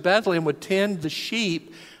shepherds of Bethlehem would tend the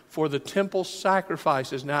sheep for the temple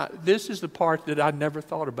sacrifices. Now, this is the part that I never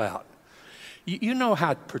thought about. You know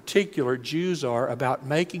how particular Jews are about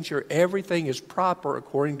making sure everything is proper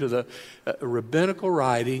according to the rabbinical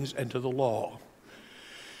writings and to the law.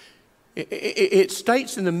 It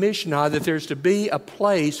states in the Mishnah that there's to be a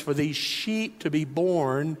place for these sheep to be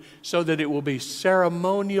born so that it will be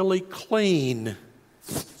ceremonially clean.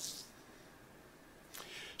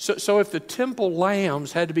 So if the temple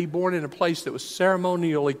lambs had to be born in a place that was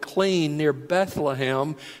ceremonially clean near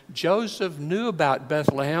Bethlehem, Joseph knew about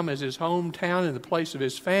Bethlehem as his hometown and the place of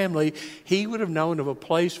his family. He would have known of a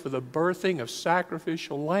place for the birthing of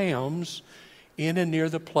sacrificial lambs in and near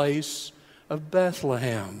the place of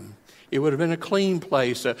Bethlehem. It would have been a clean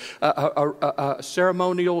place, a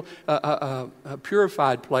ceremonial,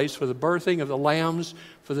 purified place for the birthing of the lambs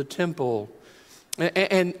for the temple.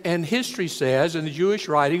 And history says, in the Jewish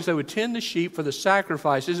writings, they would tend the sheep for the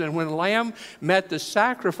sacrifices, and when a lamb met the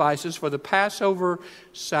sacrifices for the Passover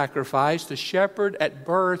sacrifice, the shepherd at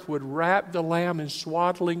birth would wrap the lamb in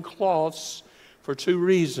swaddling cloths for two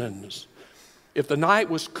reasons. If the night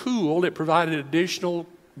was cool, it provided additional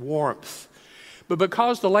warmth. But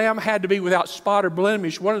because the lamb had to be without spot or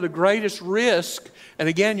blemish, one of the greatest risks, and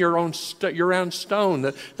again, you're around stone.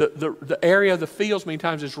 The area of the fields many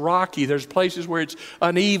times is rocky. There's places where it's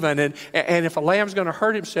uneven. And if a lamb's going to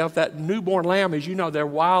hurt himself, that newborn lamb, as you know, they're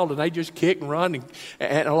wild and they just kick and run.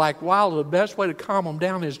 And like wild, the best way to calm them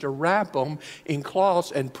down is to wrap them in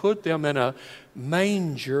cloths and put them in a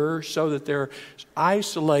manger so that they're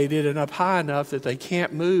isolated and up high enough that they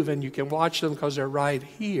can't move and you can watch them because they're right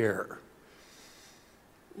here.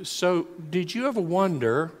 So did you ever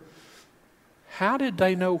wonder, how did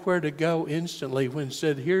they know where to go instantly when it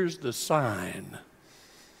said, here's the sign?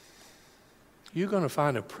 You're going to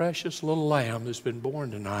find a precious little lamb that's been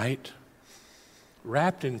born tonight,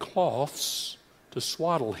 wrapped in cloths to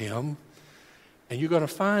swaddle him, and you're going to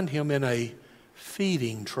find him in a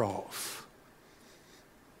feeding trough.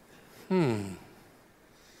 The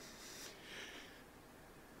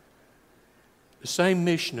same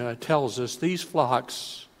Mishnah tells us these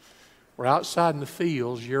flocks were outside in the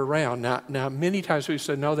fields year-round. Now, many times we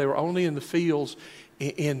say, no, they were only in the fields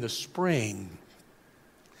in the spring.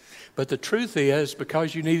 But the truth is,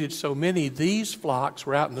 because you needed so many, these flocks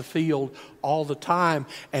were out in the field all the time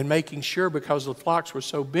and making sure, because the flocks were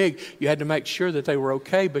so big, you had to make sure that they were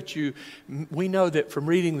okay. But we know that from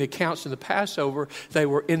reading the accounts in the Passover, they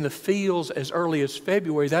were in the fields as early as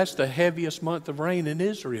February. That's the heaviest month of rain in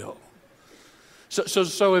Israel.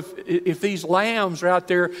 So if these lambs are out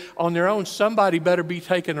there on their own, somebody better be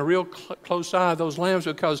taking a real close eye of those lambs,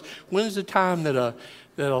 because when's the time that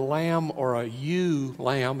a lamb or a ewe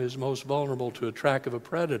lamb is most vulnerable to a track of a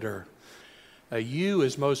predator? A ewe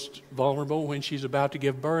is most vulnerable when she's about to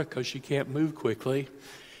give birth because she can't move quickly.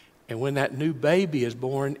 And when that new baby is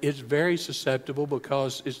born, it's very susceptible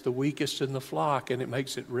because it's the weakest in the flock and it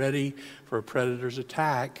makes it ready for a predator's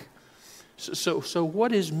attack. So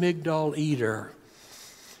what is Migdal Eder?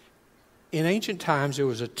 In ancient times, there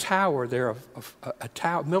was a tower there,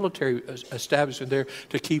 a military establishment there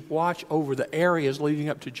to keep watch over the areas leading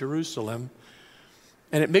up to Jerusalem.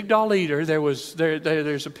 And at Migdal Eder,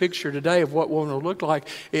 there's a picture today of what one would look like.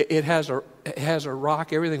 It has a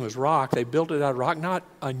rock. Everything was rock. They built it out of rock, not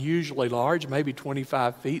unusually large, maybe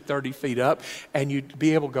 25 feet, 30 feet up. And you'd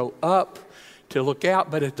be able to go up to look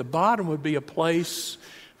out. But at the bottom would be a place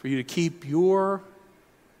for you to keep your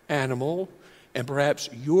animal and perhaps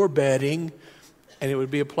your bedding, and it would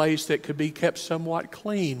be a place that could be kept somewhat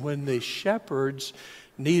clean. When the shepherds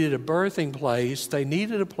needed a birthing place, they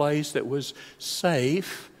needed a place that was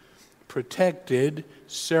safe, protected,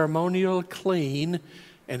 ceremonially clean,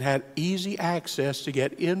 and had easy access to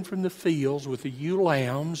get in from the fields with the ewe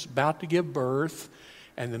lambs about to give birth.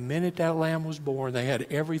 And the minute that lamb was born, they had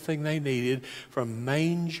everything they needed, from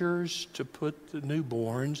mangers to put the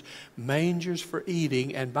newborns, mangers for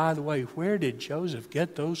eating. And by the way, where did Joseph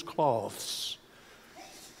get those cloths?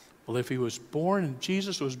 Well, if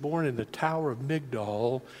Jesus was born in the Tower of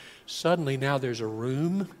Migdol, suddenly now there's a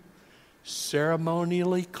room,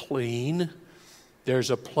 ceremonially clean.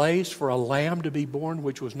 There's a place for a lamb to be born,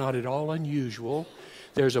 which was not at all unusual.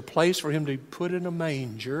 There's a place for him to be put in a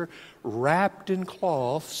manger, wrapped in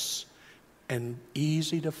cloths, and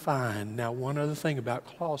easy to find. Now, one other thing about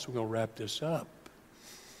cloths, we're going to wrap this up.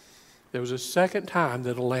 There was a second time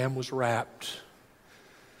that a lamb was wrapped.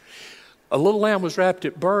 A little lamb was wrapped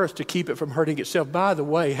at birth to keep it from hurting itself. By the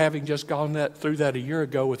way, having just gone through that a year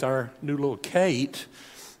ago with our new little Kate,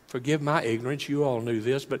 forgive my ignorance, you all knew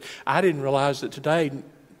this, but I didn't realize that today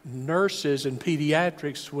nurses in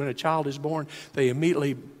pediatrics, when a child is born, they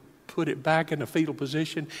immediately put it back in a fetal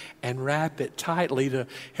position and wrap it tightly to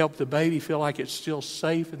help the baby feel like it's still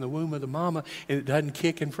safe in the womb of the mama, and it doesn't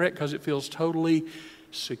kick and fret because it feels totally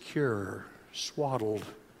secure, swaddled.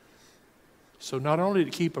 So not only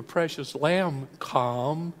to keep a precious lamb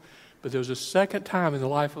calm, but there was a second time in the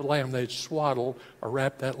life of the lamb they'd swaddle or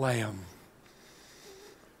wrap that lamb.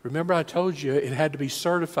 Remember, I told you it had to be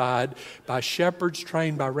certified by shepherds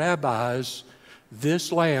trained by rabbis.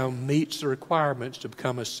 This lamb meets the requirements to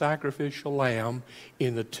become a sacrificial lamb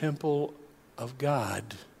in the temple of God.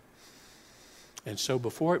 And so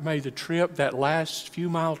before it made the trip, that last few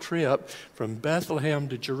mile trip from Bethlehem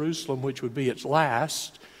to Jerusalem, which would be its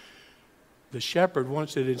last, the shepherd,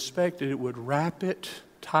 once it inspected it, would wrap it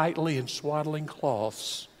tightly in swaddling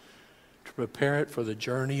cloths to prepare it for the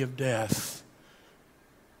journey of death.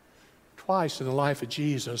 Twice in the life of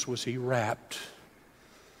Jesus was he wrapped.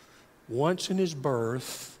 Once in his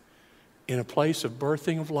birth, in a place of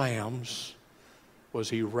birthing of lambs, was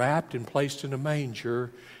he wrapped and placed in a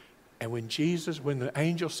manger. And when the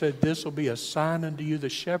angel said, "This will be a sign unto you," the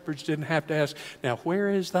shepherds didn't have to ask, "Now where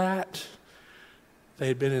is that?" They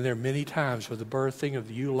had been in there many times for the birthing of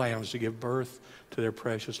the ewe lambs to give birth to their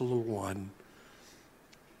precious little one.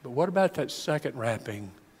 But what about that second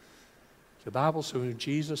wrapping? The Bible says when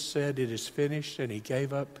Jesus said, "It is finished," and he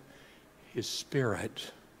gave up his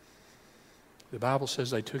spirit, the Bible says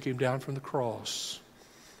they took him down from the cross,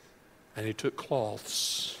 and they took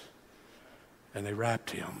cloths, and they wrapped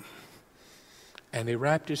him. And they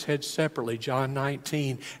wrapped his head separately, John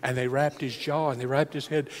 19, and they wrapped his jaw, and they wrapped his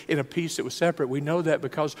head in a piece that was separate. We know that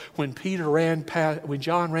because when Peter ran past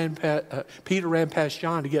John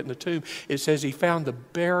to get in the tomb, it says he found the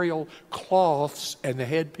burial cloths and the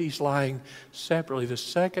headpiece lying separately. The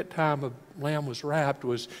second time a lamb was wrapped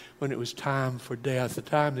was when it was time for death. The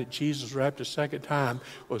time that Jesus was wrapped a second time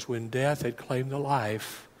was when death had claimed the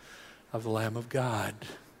life of the Lamb of God.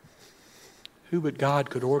 Who but God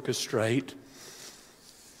could orchestrate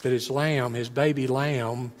that his lamb, his baby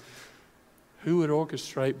lamb, who would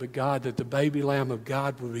orchestrate but God that the baby lamb of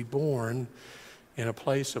God would be born in a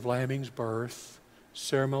place of lambing's birth,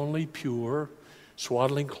 ceremonially pure,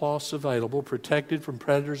 swaddling cloths available, protected from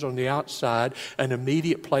predators on the outside, an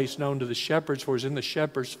immediate place known to the shepherds, for it was in the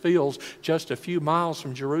shepherds' fields just a few miles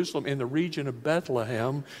from Jerusalem in the region of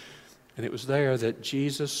Bethlehem, and it was there that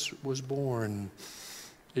Jesus was born.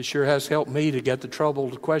 It sure has helped me to get the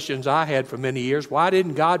troubled questions I had for many years. Why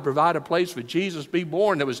didn't God provide a place for Jesus to be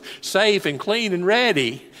born that was safe and clean and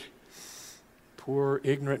ready? Poor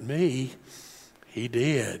ignorant me, he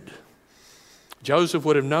did. Joseph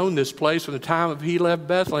would have known this place from the time he left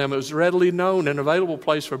Bethlehem. It was readily known and available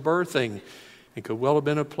place for birthing. It could well have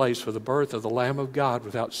been a place for the birth of the Lamb of God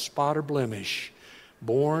without spot or blemish,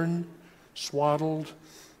 born, swaddled,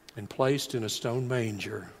 and placed in a stone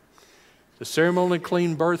manger. The ceremonially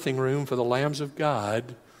clean birthing room for the lambs of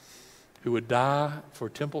God who would die for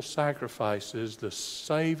temple sacrifices, the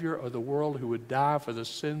Savior of the world who would die for the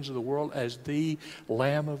sins of the world as the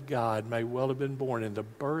Lamb of God may well have been born in the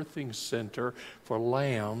birthing center for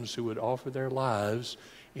lambs who would offer their lives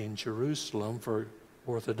in Jerusalem for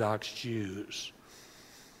Orthodox Jews.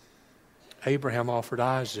 Abraham offered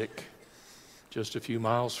Isaac just a few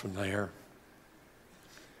miles from there.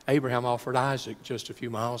 Abraham offered Isaac just a few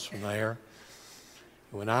miles from there.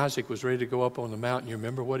 When Isaac was ready to go up on the mountain, you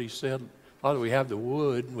remember what he said? Father, we have the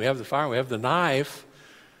wood, we have the fire, we have the knife.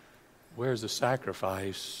 Where's the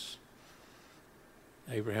sacrifice?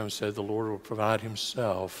 Abraham said the Lord will provide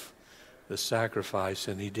himself the sacrifice,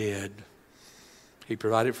 and he did. He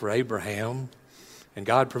provided for Abraham, and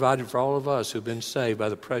God provided for all of us who've been saved by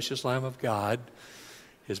the precious Lamb of God,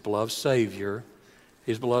 his beloved Savior.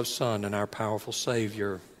 His beloved Son and our powerful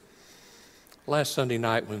Savior. Last Sunday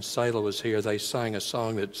night when Selah was here, they sang a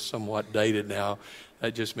song that's somewhat dated now.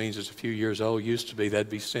 That just means it's a few years old. Used to be, that'd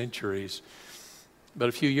be centuries. But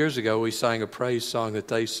a few years ago, we sang a praise song that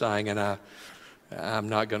they sang, and I'm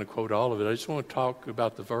not going to quote all of it. I just want to talk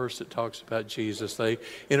about the verse that talks about Jesus. They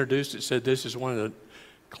introduced it, said this is one of the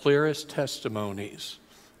clearest testimonies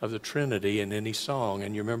of the Trinity in any song.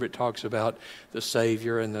 And you remember it talks about the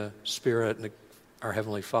Savior and the Spirit and our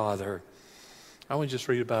Heavenly Father. I want to just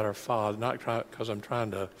read about our Father, not because I'm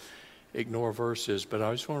trying to ignore verses, but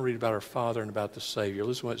I just want to read about our Father and about the Savior.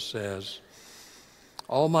 Listen to what it says.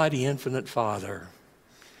 Almighty infinite Father,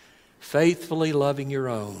 faithfully loving your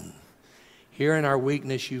own, here in our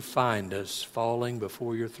weakness you find us falling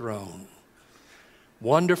before your throne.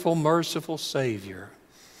 Wonderful, merciful Savior,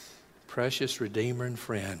 precious Redeemer and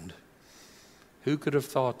friend, who could have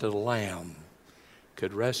thought that a lamb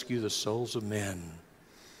could rescue the souls of men?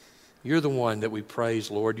 You're the one that we praise,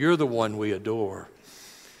 Lord. You're the one we adore.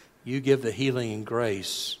 You give the healing and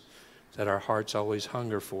grace that our hearts always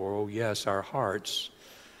hunger for. Oh, yes, our hearts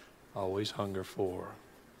always hunger for.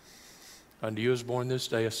 Unto you is born this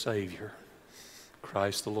day a Savior,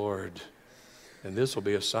 Christ the Lord. And this will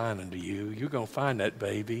be a sign unto you. You're going to find that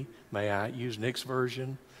baby. May I use Nick's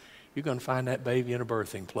version? You're going to find that baby in a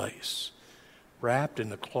birthing place, wrapped in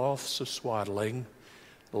the cloths of swaddling,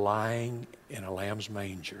 lying in a lamb's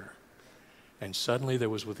manger. And suddenly there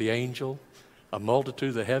was with the angel a multitude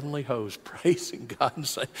of the heavenly host praising God and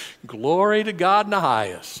saying, glory to God in the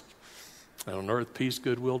highest, and on earth peace,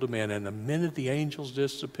 goodwill to men. And the minute the angels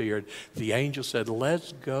disappeared, the angel said,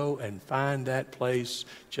 let's go and find that place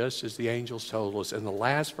just as the angels told us. And the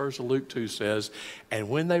last verse of Luke 2 says, and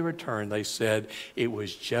when they returned, they said, it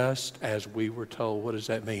was just as we were told. What does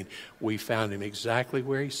that mean? We found him exactly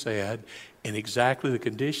where he said, in exactly the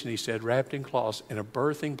condition he said, wrapped in cloths, in a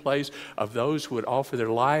birthing place of those who would offer their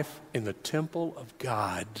life in the temple of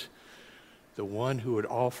God. The one who would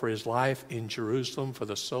offer his life in Jerusalem for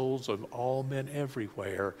the souls of all men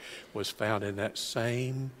everywhere was found in that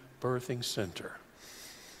same birthing center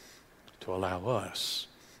to allow us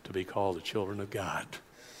to be called the children of God.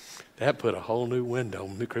 That put a whole new window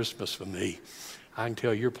on the Christmas for me. I can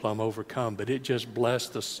tell you're plumb overcome, but it just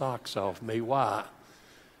blessed the socks off me. Why?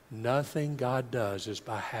 Nothing God does is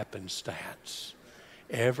by happenstance.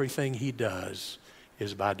 Everything he does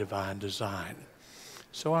is by divine design.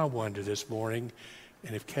 So I wonder this morning,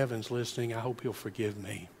 and if Kevin's listening, I hope he'll forgive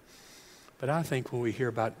me. But I think when we hear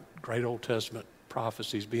about great Old Testament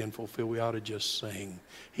prophecies being fulfilled, we ought to just sing.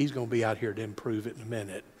 He's going to be out here to improve it in a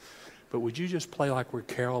minute. But would you just play like we're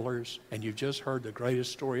carolers and you've just heard the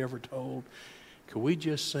greatest story ever told? Could we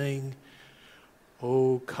just sing,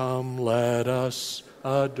 oh, come, let us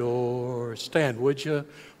adore. Stand, would you?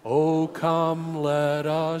 Oh, come, let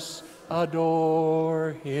us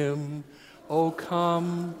adore him. Oh,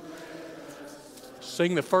 come.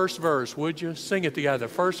 Sing the first verse, would you? Sing it together.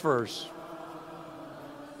 First verse.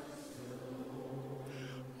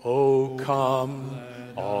 Oh, come,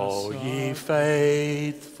 all ye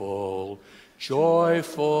faithful,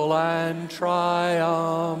 joyful and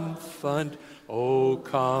triumphant. Oh,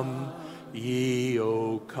 come ye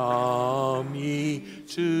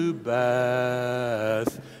to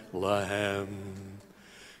Bethlehem.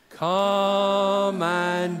 Come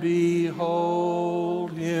and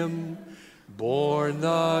behold him, born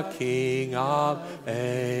the King of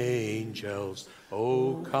angels.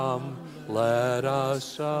 Oh, come, let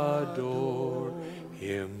us adore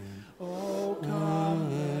him. Oh,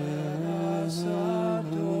 come, let us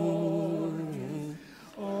adore him.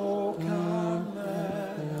 Oh, come, let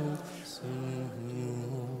us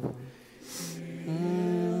adore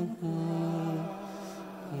him.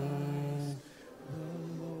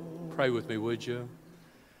 Pray with me, would you?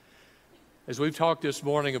 As we've talked this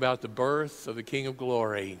morning about the birth of the King of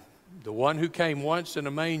Glory, the one who came once in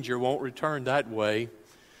a manger won't return that way.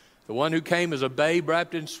 The one who came as a babe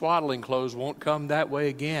wrapped in swaddling clothes won't come that way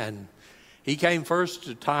again. He came first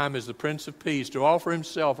to time as the Prince of Peace to offer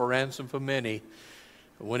himself a ransom for many.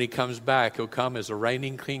 But when he comes back, he'll come as a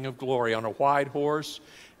reigning King of Glory on a white horse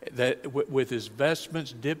that with his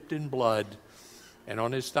vestments dipped in blood, and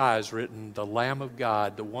on his thighs written, the Lamb of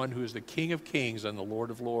God, the one who is the King of Kings and the Lord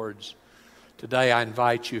of Lords. Today I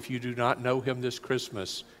invite you, if you do not know him this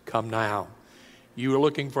Christmas, come now. You are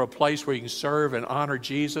looking for a place where you can serve and honor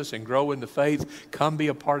Jesus and grow in the faith, come be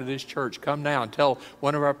a part of this church. Come now and tell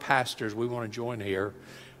one of our pastors we want to join here.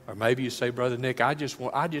 Or maybe you say, Brother Nick, I just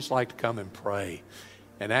like to come and pray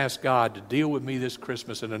and ask God to deal with me this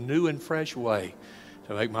Christmas in a new and fresh way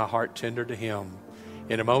to make my heart tender to him.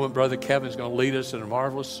 In a moment, Brother Kevin's going to lead us in a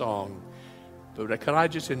marvelous song. But could I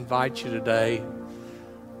just invite you today,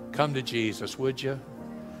 come to Jesus, would you?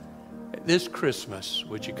 This Christmas,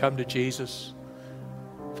 would you come to Jesus?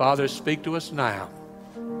 Father, speak to us now.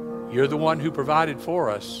 You're the one who provided for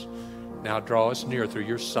us. Now draw us near through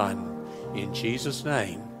your Son. In Jesus'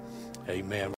 name, amen.